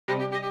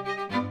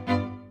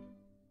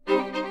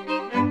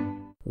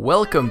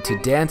Welcome to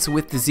Dance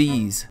with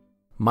Disease.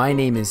 My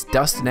name is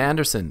Dustin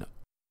Anderson.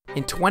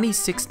 In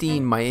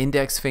 2016, my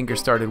index finger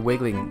started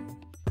wiggling,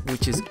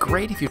 which is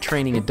great if you're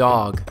training a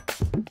dog,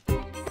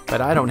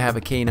 but I don't have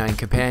a canine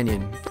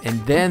companion.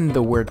 And then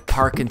the word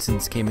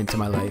Parkinson's came into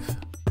my life.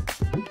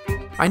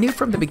 I knew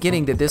from the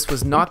beginning that this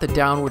was not the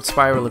downward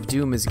spiral of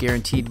doom as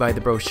guaranteed by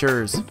the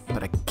brochures,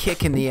 but a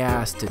kick in the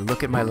ass to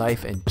look at my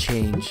life and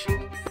change.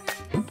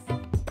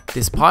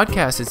 This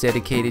podcast is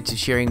dedicated to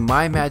sharing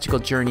my magical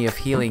journey of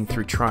healing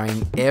through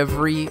trying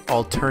every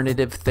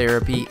alternative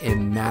therapy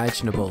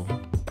imaginable.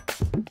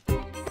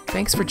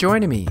 Thanks for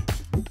joining me.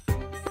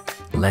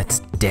 Let's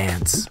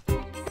dance.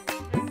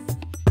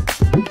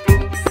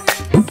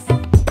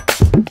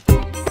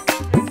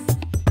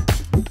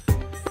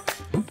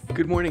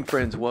 Good morning,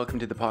 friends. Welcome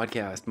to the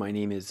podcast. My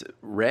name is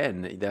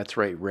Ren. That's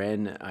right,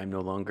 Ren. I'm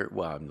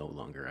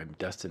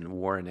Dustin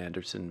Warren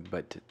Anderson,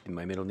 but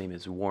my middle name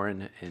is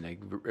Warren, and I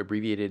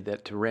abbreviated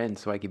that to Ren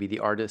so I could be the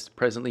artist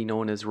presently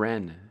known as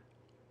Ren.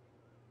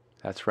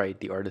 That's right,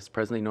 the artist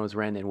presently known as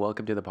Ren, and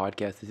welcome to the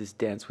podcast. This is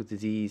Dance with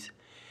Disease,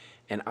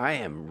 and I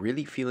am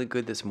really feeling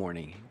good this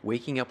morning.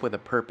 Waking up with a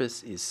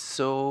purpose is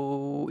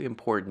so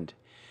important,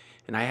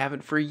 and I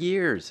haven't for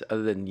years,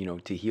 other than,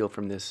 to heal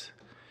from this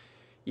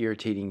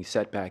irritating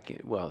setback.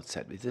 Well,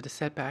 is it a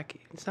setback?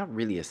 It's not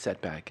really a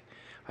setback.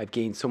 I've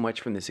gained so much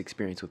from this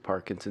experience with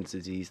Parkinson's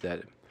disease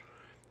that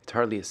it's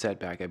hardly a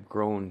setback. I've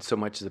grown so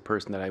much as a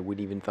person that I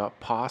wouldn't even thought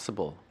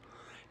possible.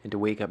 And to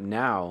wake up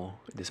now,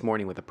 this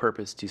morning, with a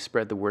purpose to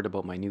spread the word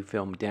about my new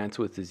film, Dance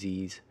with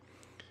Disease,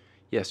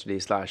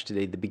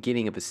 yesterday/today, the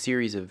beginning of a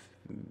series of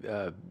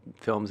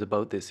films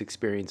about this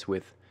experience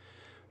with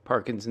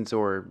Parkinson's,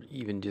 or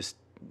even just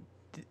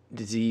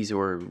disease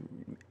or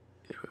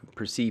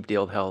perceived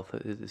ill health,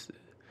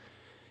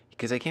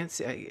 because I can't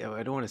say,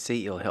 I don't want to say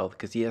ill health,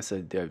 because yes,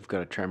 I've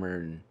got a tremor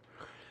and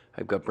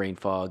I've got brain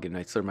fog and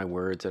I slur my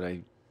words and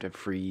I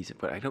freeze,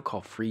 but I don't call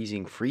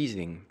freezing,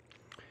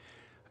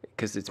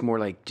 because it's more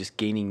like just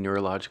gaining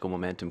neurological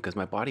momentum, because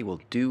my body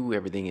will do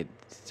everything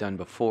it's done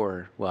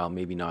before. Well,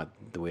 maybe not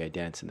the way I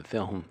dance in the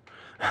film.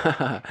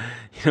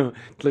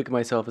 Look at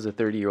myself as a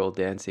 30-year-old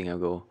dancing, I'll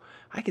go,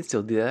 I can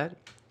still do that.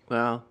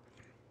 Well,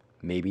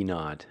 maybe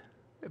not.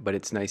 But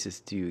it's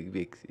nicest to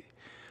be,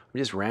 I'm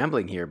just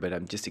rambling here, but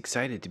I'm just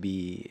excited to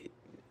be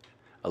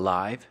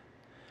alive.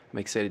 I'm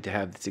excited to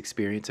have this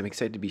experience. I'm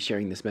excited to be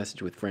sharing this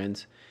message with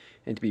friends,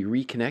 and to be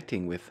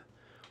reconnecting with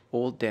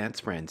old dance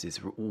friends is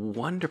a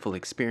wonderful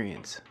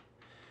experience.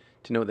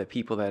 To know that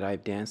people that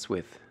I've danced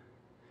with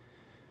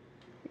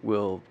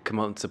will come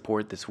out and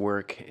support this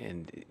work,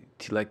 and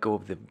to let go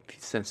of the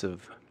sense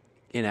of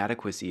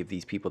inadequacy of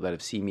these people that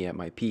have seen me at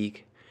my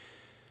peak.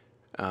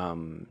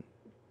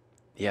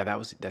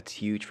 That's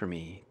huge for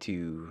me,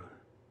 to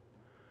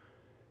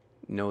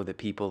know that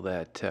people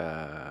that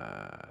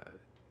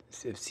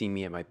have seen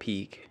me at my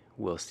peak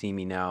will see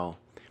me now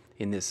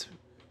in this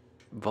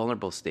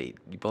vulnerable state.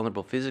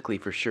 Vulnerable physically,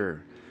 for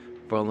sure.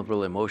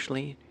 Vulnerable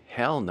emotionally?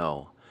 Hell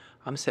no.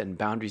 I'm setting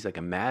boundaries like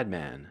a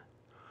madman.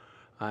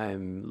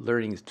 I'm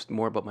learning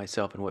more about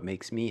myself and what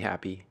makes me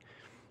happy.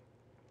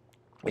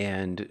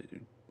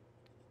 And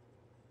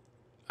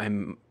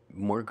I'm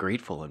more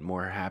grateful and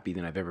more happy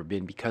than I've ever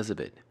been because of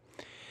it.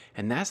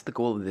 And that's the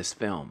goal of this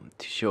film,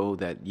 to show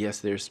that, yes,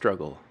 there's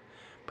struggle.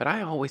 But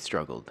I always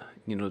struggled,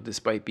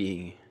 despite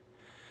being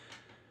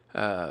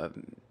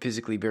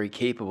physically very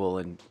capable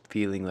and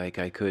feeling like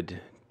I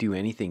could do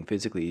anything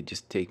physically,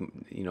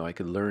 I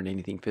could learn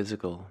anything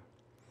physical.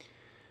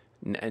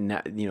 And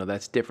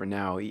that's different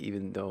now,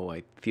 even though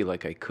I feel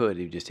like I could.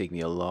 It would just take me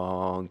a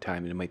long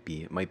time, and it might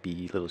be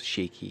a little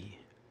shaky.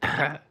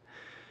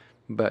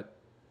 But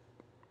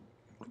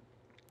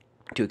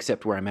to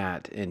accept where I'm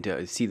at, and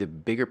to see the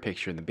bigger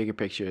picture. And the bigger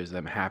picture is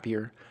I'm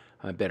happier,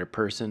 I'm a better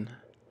person,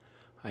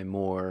 I'm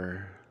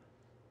more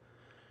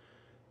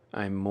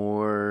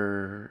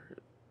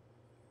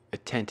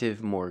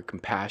attentive, more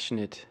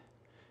compassionate.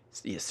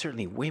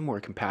 Certainly way more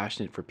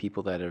compassionate for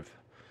people that have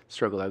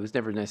struggled. I was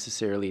never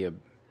necessarily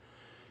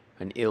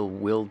an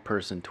ill-willed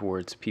person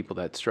towards people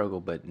that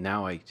struggle, but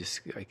now I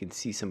can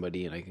see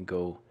somebody and I can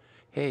go,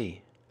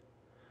 hey,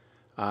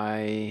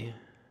 I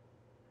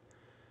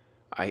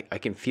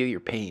can feel your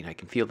pain. I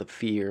can feel the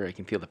fear. I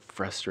can feel the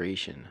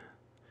frustration.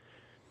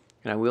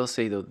 And I will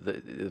say, though,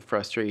 the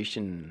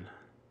frustration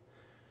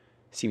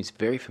seems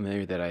very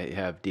familiar, that I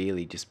have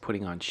daily, just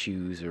putting on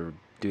shoes or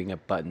doing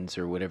up buttons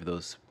or whatever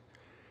those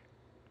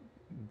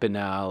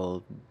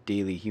banal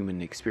daily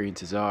human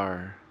experiences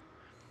are.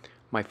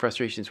 My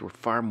frustrations were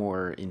far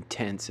more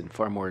intense and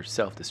far more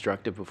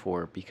self-destructive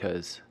before,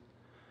 because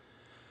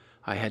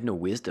I had no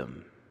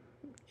wisdom.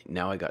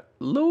 Now I got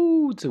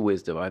loads of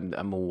wisdom.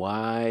 I'm a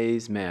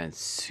wise man,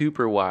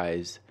 super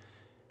wise.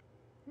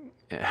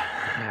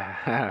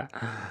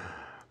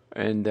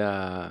 And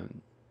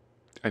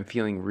I'm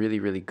feeling really,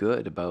 really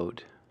good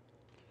about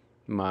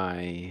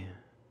my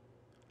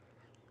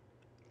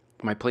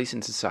place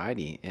in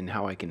society and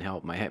how I can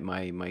help. My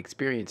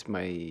experience,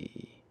 my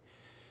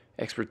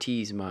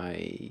expertise,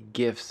 my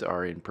gifts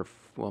are in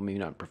maybe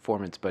not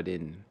performance, but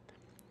in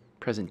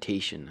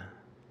presentation.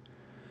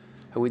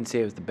 I wouldn't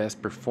say I was the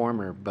best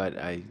performer, but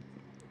I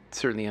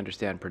certainly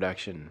understand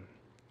production.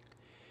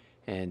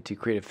 And to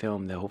create a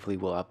film that hopefully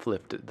will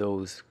uplift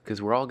those,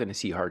 because we're all going to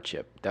see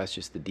hardship. That's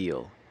just the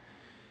deal.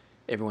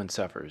 Everyone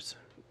suffers,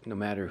 no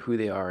matter who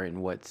they are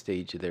in what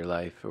stage of their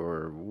life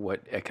or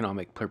what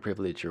economic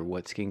privilege or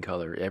what skin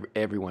color.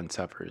 Everyone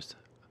suffers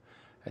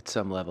at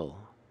some level.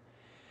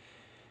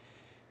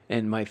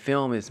 And my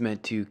film is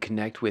meant to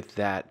connect with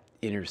that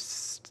inner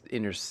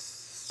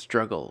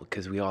struggle,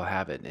 because we all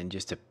have it, and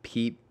just to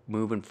keep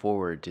moving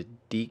forward, to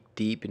dig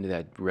deep into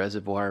that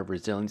reservoir of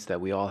resilience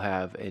that we all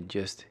have, and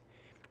just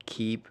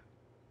keep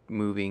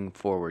moving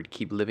forward,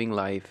 keep living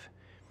life.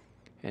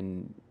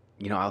 And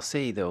I'll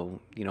say though,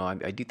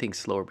 I do things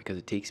slower because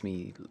it takes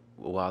me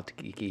a while to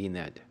gain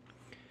that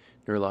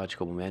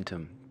neurological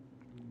momentum.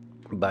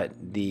 But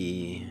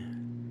the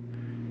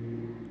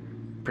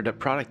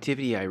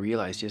productivity I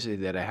realized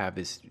yesterday that I have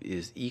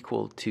is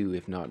equal to,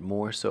 if not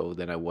more so,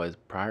 than I was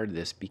prior to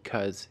this,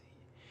 because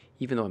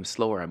even though I'm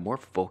slower, I'm more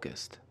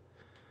focused.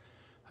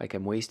 Like,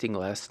 I'm wasting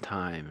less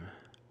time.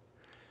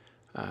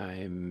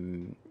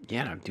 I'm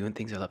doing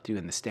things I love to do,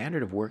 and the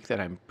standard of work that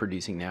I'm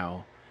producing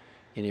now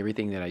in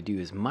everything that I do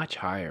is much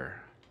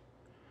higher.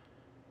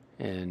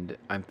 And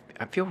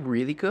I feel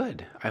really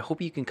good. I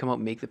hope you can come out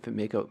and make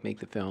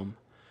the film.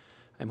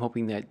 I'm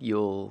hoping that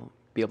you'll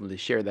be able to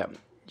share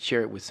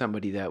it with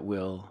somebody that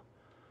will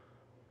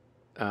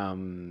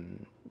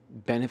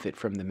benefit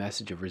from the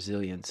message of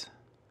resilience.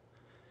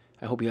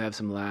 I hope you have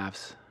some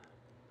laughs.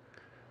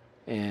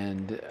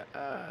 And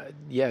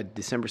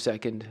December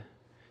 2nd,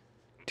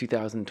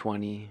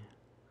 2020.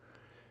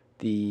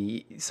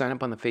 The sign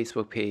up on the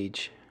Facebook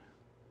page,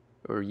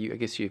 or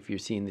if you're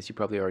seeing this, you're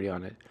probably already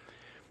on it.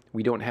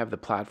 We don't have the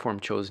platform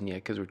chosen yet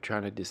because we're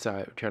trying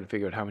to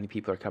figure out how many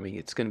people are coming.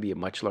 It's going to be a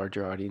much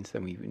larger audience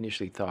than we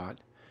initially thought.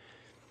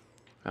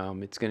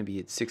 It's going to be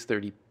at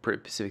 6:30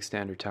 Pacific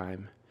Standard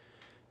Time.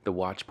 The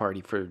watch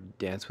party for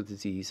Dance with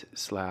Disease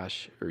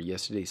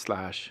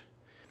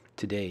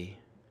 /today.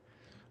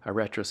 A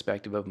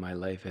retrospective of my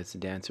life as a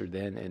dancer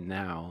then and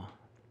now.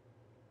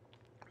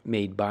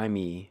 Made by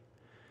me,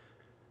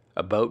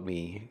 about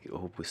me.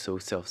 Oh, it was so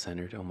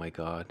self-centered. Oh my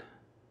God.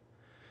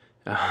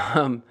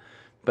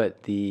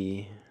 But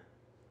the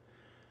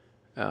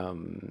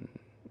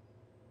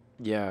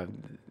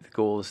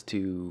goal is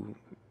to,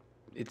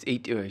 it's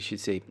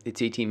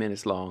 18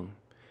 minutes long,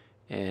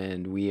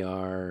 and we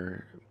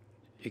are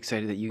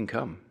excited that you can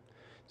come.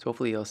 So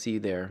hopefully I'll see you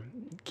there.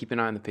 Keep an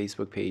eye on the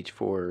Facebook page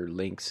for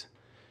links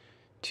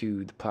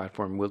to the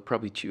platform. We'll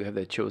probably have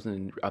that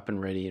chosen, up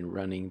and ready and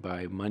running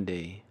by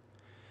Monday,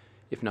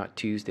 if not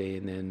Tuesday,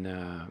 and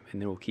then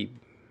we'll keep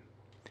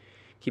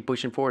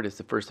pushing forward. It's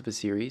the first of a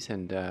series,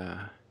 and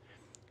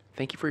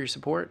thank you for your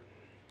support.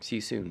 See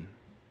you soon,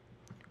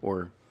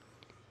 or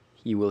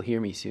you will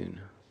hear me soon.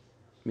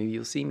 Maybe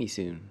you'll see me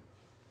soon.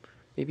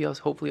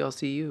 Hopefully I'll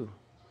see you.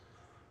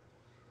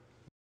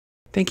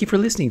 Thank you for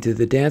listening to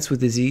the Dance with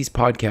Disease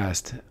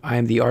podcast. I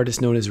am the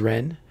artist known as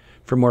Ren.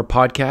 For more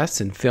podcasts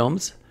and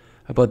films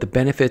about the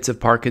benefits of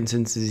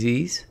Parkinson's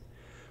disease,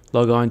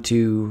 log on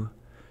to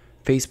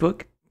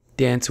Facebook,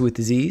 Dance with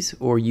Disease,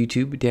 or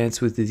YouTube,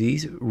 Dance with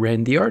Disease,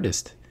 Ren the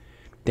Artist.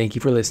 Thank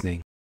you for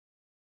listening.